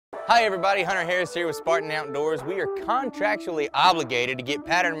Hi everybody, Hunter Harris here with Spartan Outdoors. We are contractually obligated to get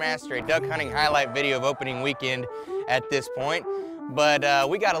Patternmaster a duck hunting highlight video of opening weekend at this point. But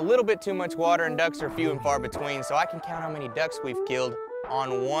we got a little bit too much water and ducks are few and far between, so I can count how many ducks we've killed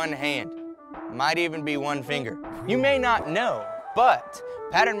on one hand. Might even be one finger. You may not know, but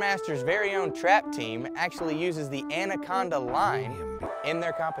Patternmaster's very own trap team actually uses the Anaconda line in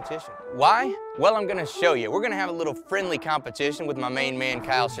their competition. Why? Well, I'm gonna show you. We're gonna have a little friendly competition with my main man,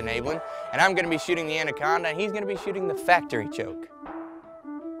 Kyle Schnablin, and I'm gonna be shooting the Anaconda, and he's gonna be shooting the factory choke.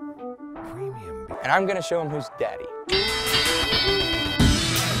 And I'm gonna show him who's daddy.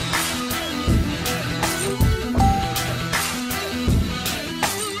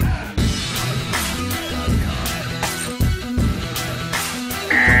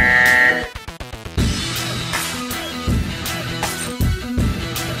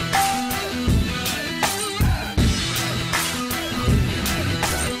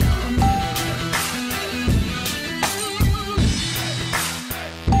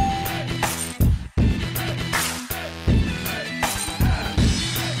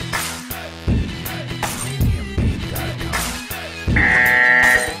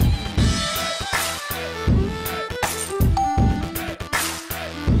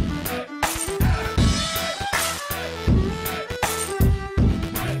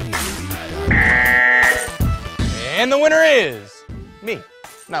 And the winner is me.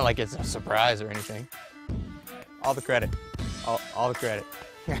 Not like it's a surprise or anything. All the credit. All the credit.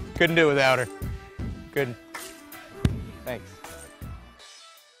 Couldn't do it without her. Couldn't. Thanks.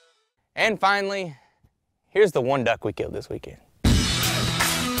 And finally, here's the one duck we killed this weekend.